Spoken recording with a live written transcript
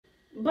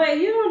But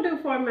you don't do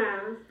 4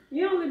 miles.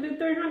 You only do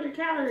 300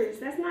 calories.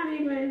 That's not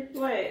even,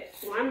 what,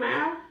 1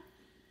 mile?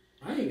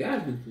 I ain't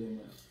got to do 4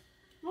 miles.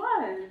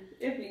 What?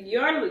 If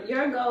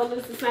your goal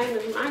is the same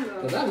as my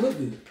goal. Because I look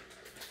good.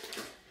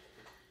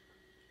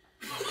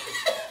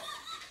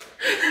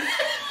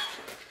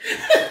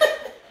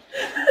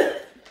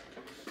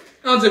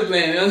 I'm just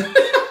playing.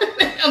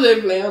 I'm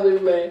just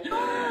playing.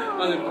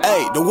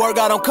 Hey, the work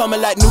got them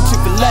coming like new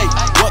Chick-fil-A.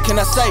 What can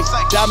I say?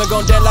 Diamond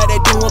gon' dance like they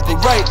doing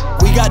parade.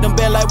 We got them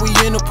band like we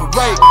in a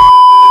parade.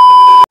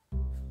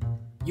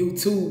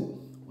 YouTube,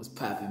 what's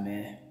poppin',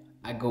 man?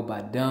 I go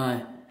by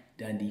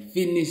Dundee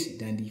Fitness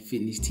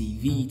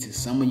TV to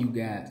some of you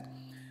guys.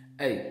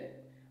 Hey,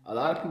 a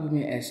lot of people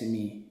been asking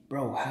me,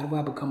 bro, how do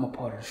I become a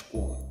part of the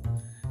squad?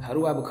 How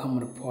do I become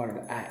a part of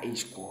the IA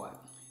squad?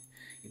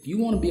 If you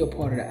want to be a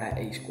part of the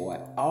IA squad,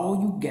 all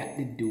you got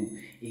to do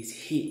is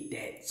hit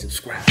that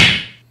subscribe.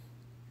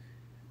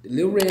 The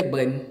little red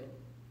button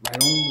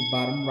right on the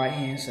bottom right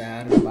hand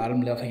side or the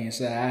bottom left hand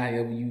side,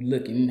 however you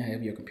looking,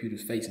 however your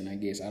computer's facing, I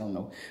guess. I don't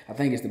know. I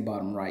think it's the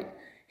bottom right.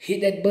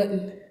 Hit that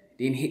button,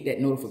 then hit that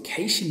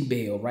notification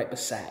bell right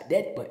beside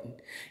that button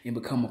and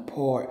become a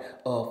part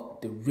of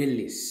the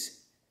realest,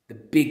 the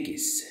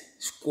biggest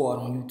squad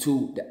on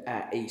YouTube, the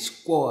IA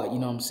squad, you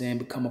know what I'm saying?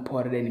 Become a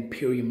part of that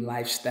Imperium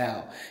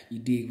lifestyle. You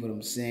dig what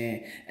I'm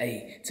saying?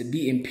 Hey, to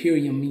be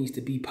Imperium means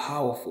to be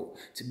powerful.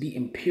 To be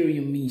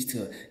Imperium means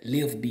to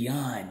live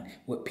beyond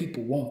what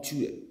people want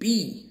you to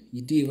be.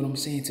 You dig what I'm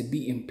saying? To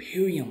be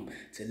Imperium,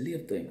 to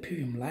live the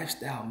Imperium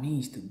lifestyle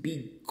means to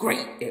be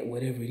great at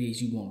whatever it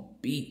is you want to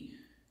be.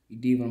 You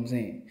dig what I'm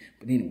saying?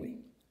 But anyway,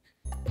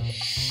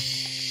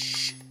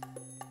 shh.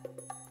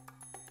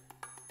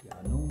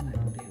 Y'all know when I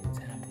do that what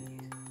time it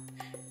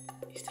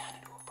is. It's time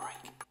to do a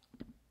break.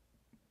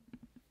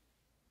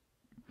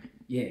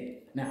 Yeah,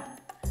 now,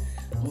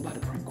 I'm about to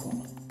prank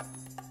Quona.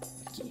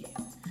 Again.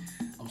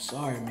 I'm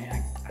sorry,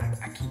 man.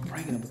 I keep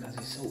pranking her because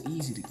it's so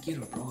easy to get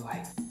her, bro.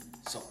 Like,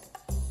 so,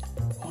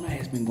 Quona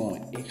has been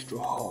going extra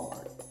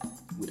hard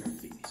with her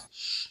fitness.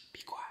 Shh,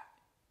 be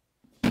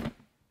quiet.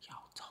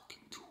 Y'all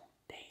talking too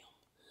damn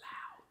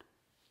loud.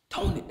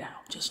 Tone it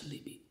down just a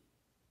little bit.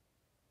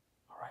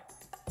 Alright?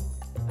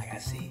 Like I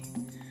said,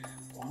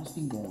 Quona's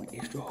been going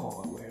extra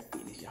hard with her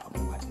fitness. Y'all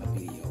been watching her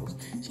videos.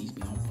 She's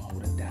been on the phone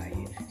with her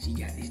diet. She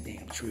got this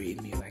damn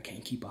treadmill. I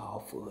can't keep her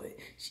off of it.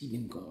 She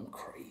been going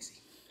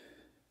crazy.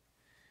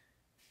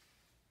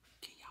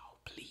 Can y'all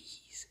please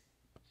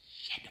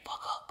shut the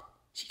fuck up?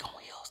 She gonna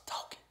hear us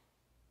talking.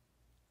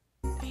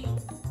 Damn.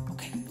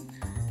 Okay.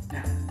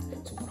 Now,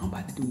 so what I'm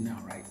about to do now,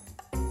 right?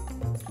 I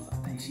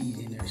think she's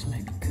in there. She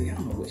might be cooking. I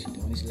don't know what she's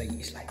doing. It's late.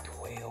 It's like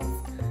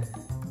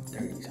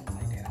 12:30, something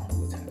like that. I don't know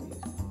what time it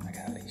is. I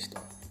got a late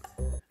start.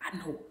 I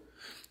know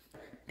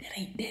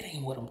that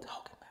ain't what I'm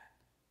talking about.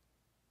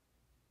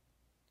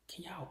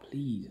 Can y'all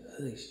please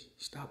hush?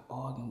 Stop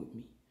arguing with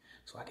me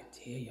so I can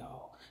tell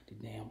y'all the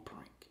damn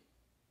prank.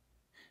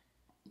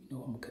 You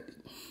know I'm gonna cut this.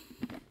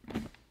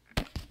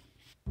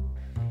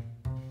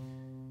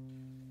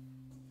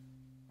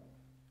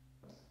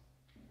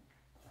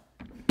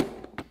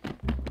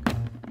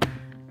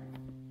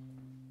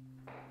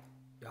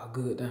 Y'all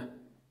good, huh?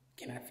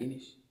 Can I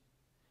finish?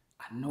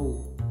 I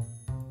know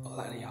a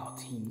lot of y'all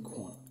team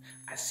Quona.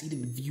 I see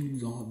the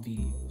views on her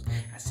videos.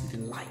 I see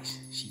the likes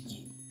she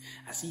get.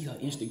 I see her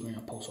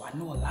Instagram posts. So I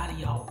know a lot of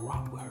y'all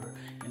rock with her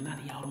and a lot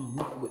of y'all don't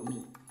rock with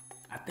me.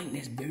 I think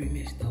that's very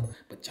messed up.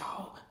 But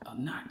y'all are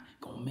not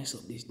gonna mess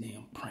up this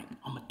damn prank.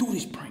 I'm gonna do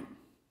this prank.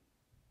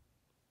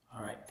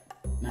 All right.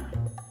 Now,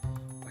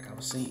 like I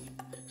was saying,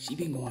 she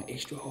been going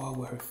extra hard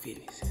with her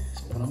fitness.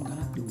 So what I'm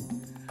gonna do,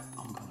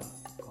 I'm gonna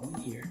go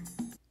in here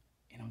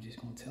and I'm just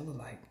gonna tell her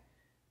like,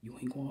 you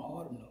ain't going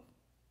hard enough.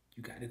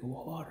 You got to go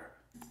harder.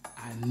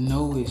 I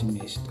know it's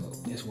messed up.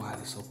 That's why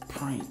it's a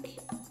prank.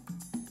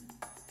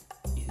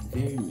 It's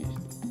very messed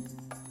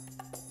up.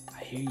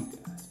 I hear you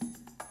guys,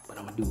 but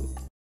I'm gonna do it.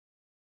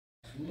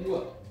 Move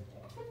up.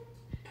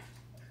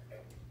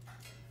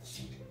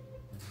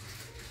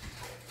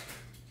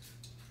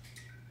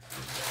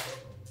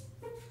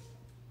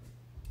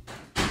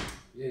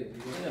 Yeah,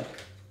 move up.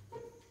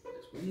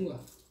 Let's move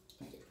up.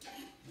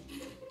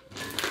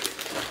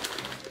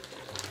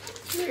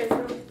 Here, so.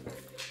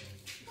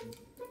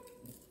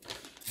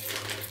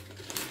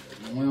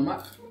 One on my.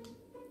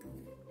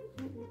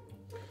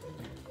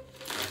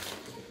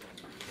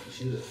 You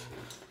should.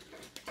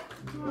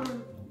 Come on.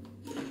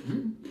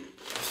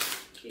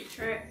 Keep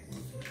track.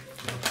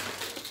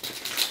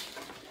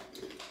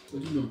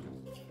 What you doing?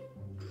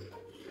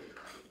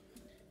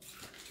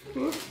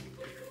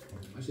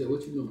 I said,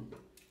 what you doing?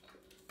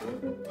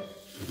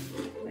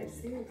 Let's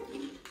see.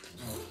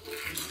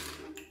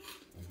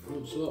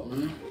 What's up,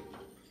 man?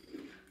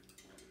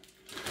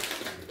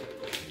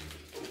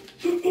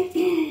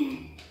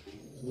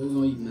 What we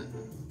gonna eat now?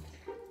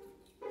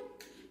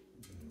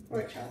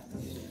 Or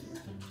chocolate.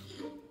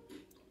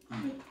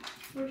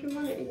 What you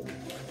want to eat?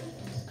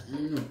 I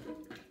don't know.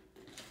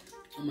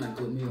 I might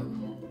cook me up.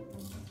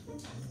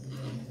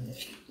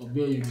 A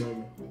veggie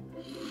burger.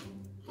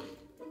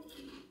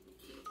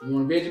 You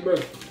want a veggie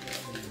burger?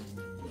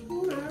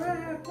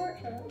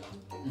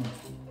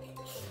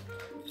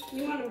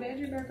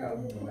 you back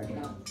over.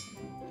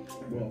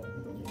 Bro.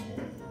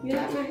 You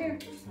like my hair?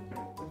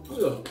 Yeah.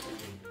 Your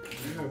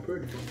hair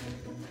pretty.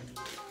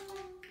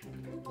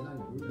 I like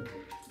it real.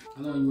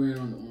 How long you wearing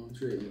on the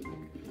treadmill?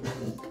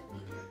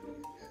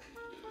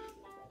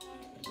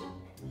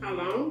 How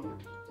long?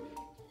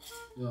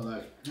 You know,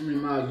 like, how many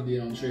miles you did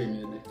on the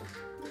treadmill today?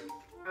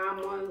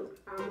 Almost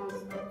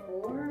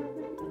 4.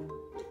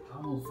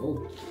 Almost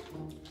 4.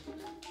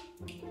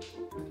 I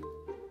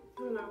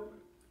don't know.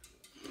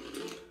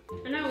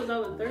 I know it was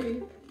over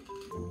 3.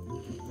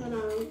 I don't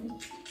know.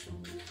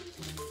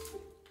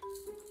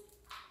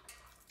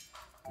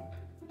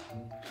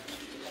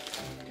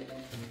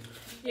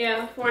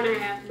 Yeah,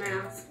 4.5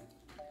 miles.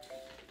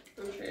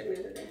 On the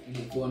treadmill today. You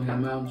did 4.5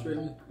 miles on the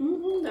treadmill?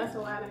 That's a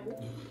lot of it.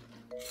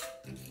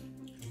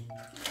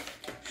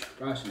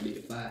 Probably should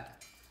did 5.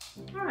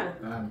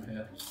 Alright.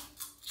 5.5.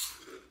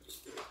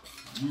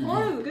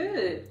 Oh, it was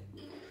good.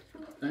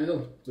 I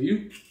know. For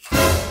you?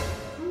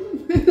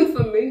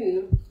 For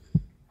me.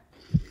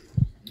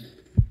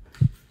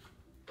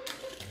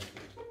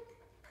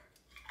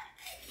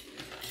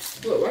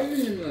 Look, why you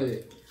hitting me like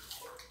that?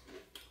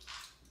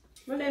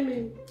 What that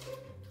mean?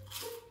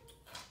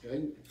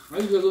 Why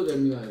you just look at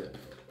me like that?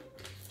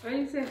 Why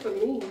you say for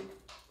me?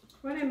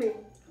 What that mean?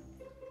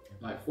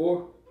 Like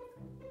 4?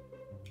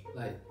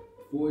 Like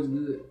 4 is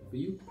good for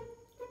you?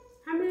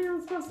 How many am I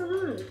supposed to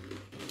run?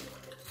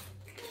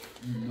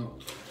 No.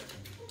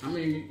 How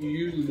many you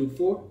usually do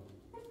 4?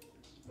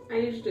 I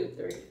usually do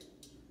 3.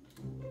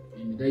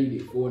 And today you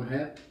did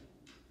 4.5?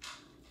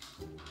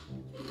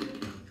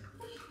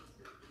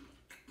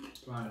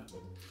 Probably,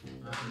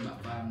 I think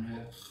about 5.5.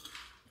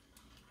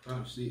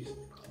 Probably 6.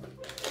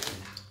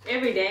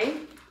 Every day?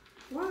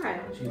 Why?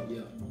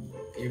 Yeah,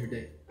 every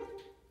day.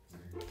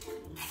 I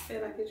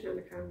feel like you're trying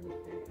to call me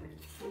fat.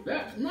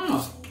 Fat? No. I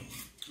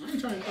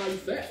ain't trying to call you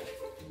fat.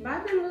 But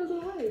I've been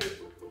losing weight.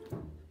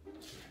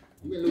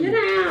 You been losing, Get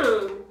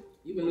down.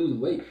 you been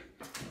losing weight.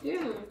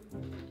 Yeah.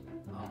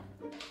 Oh.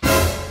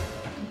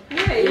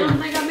 Yeah, you don't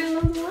think I've been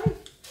losing weight?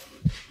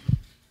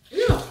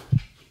 Yeah.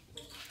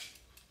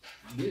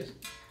 I guess.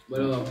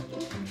 But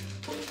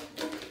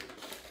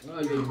what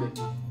are you doing?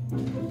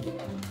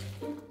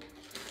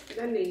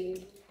 I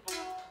need.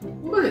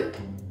 What?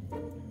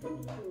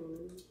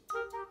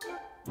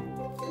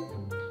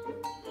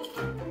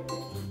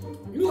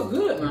 You look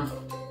good, man.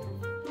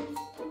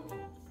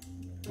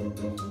 You look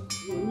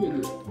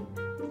really good.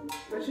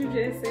 But you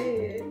just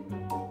said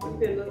you've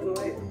been losing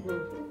weight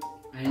before.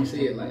 I ain't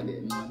say it like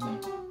that, man.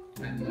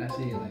 I did not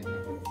say it like that.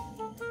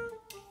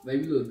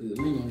 Baby, you look good.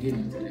 We ain't gonna get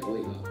into that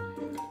weight loss,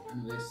 man. I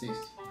know that's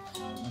sensitive.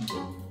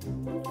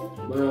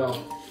 But,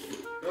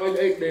 how you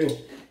ate there?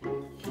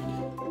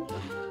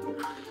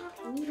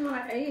 You know I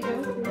ate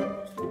healthy.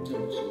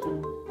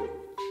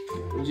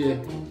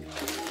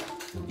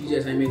 You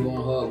just ain't been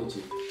going hard with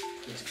your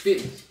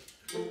fitness.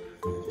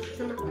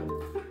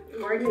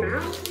 Working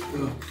out?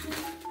 Yeah.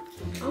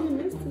 I only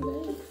missed 2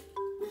 days.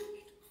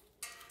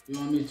 You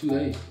only missed 2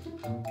 days?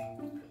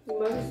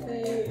 Mother's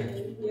Day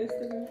and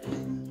yesterday.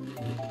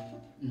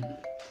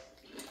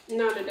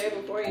 No, the day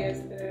before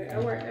yesterday. I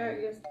worked out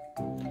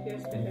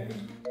yesterday.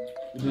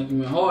 You think you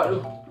went hard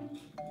though?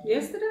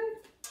 Yesterday?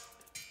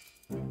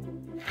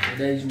 The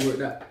days you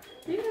worked out?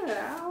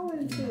 Yeah, I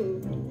always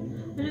do.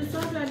 And it's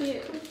something I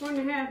did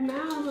 4.5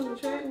 miles on the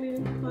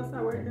treadmill, plus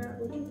I worked out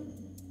with you.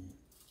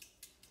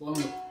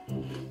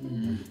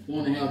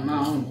 4.5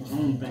 miles, I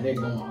don't think they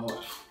going hard.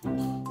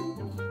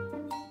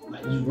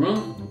 Like, you run?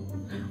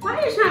 Why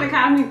are you trying to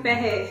call me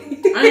fat?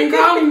 I ain't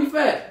calling you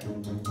fat.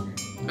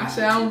 I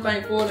said I don't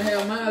think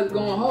 4.5 miles is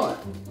going hard.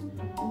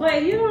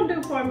 But you don't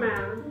do 4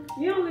 miles.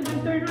 You only do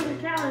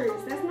 300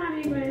 calories. That's not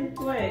even,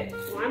 what,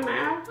 1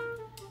 mile?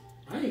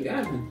 I ain't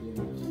got to do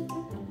 4 miles.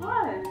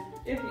 What?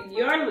 If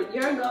your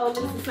goal is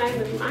the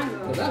same as my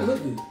goal. Cause I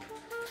look good.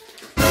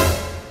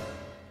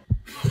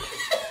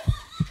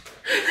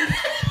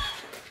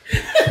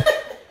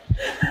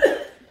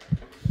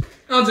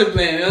 I'm just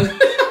playing. I'm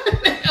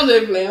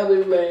just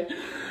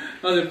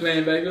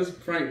playing, baby. It's a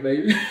prank,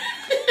 baby.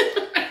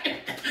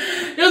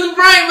 It's a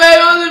prank,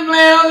 baby. I'm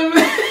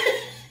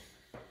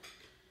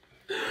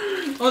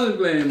just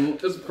playing.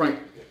 It's a prank.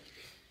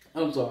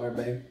 I'm sorry,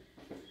 baby.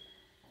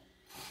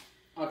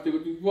 I'll do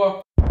what you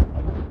want.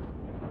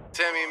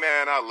 Tell me,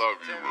 man, I love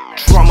you.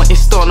 Drama and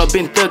starting up,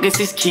 been thugging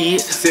since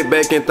kids. Sit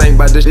back and think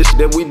about the shit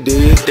that we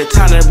did. The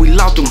time that we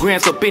lost them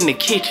grands up in the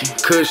kitchen.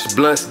 Kush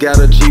blunts got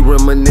a G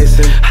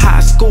reminiscing.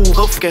 High school,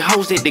 fucking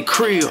hoes at the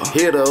crib.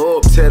 Hit her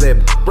up, tell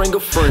that bring a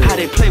friend. How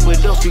they play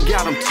with us, we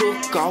got them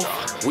took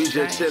off. We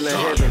just chillin',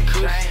 having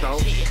kush talk.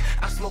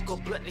 I smoke a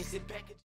blunt and sit back.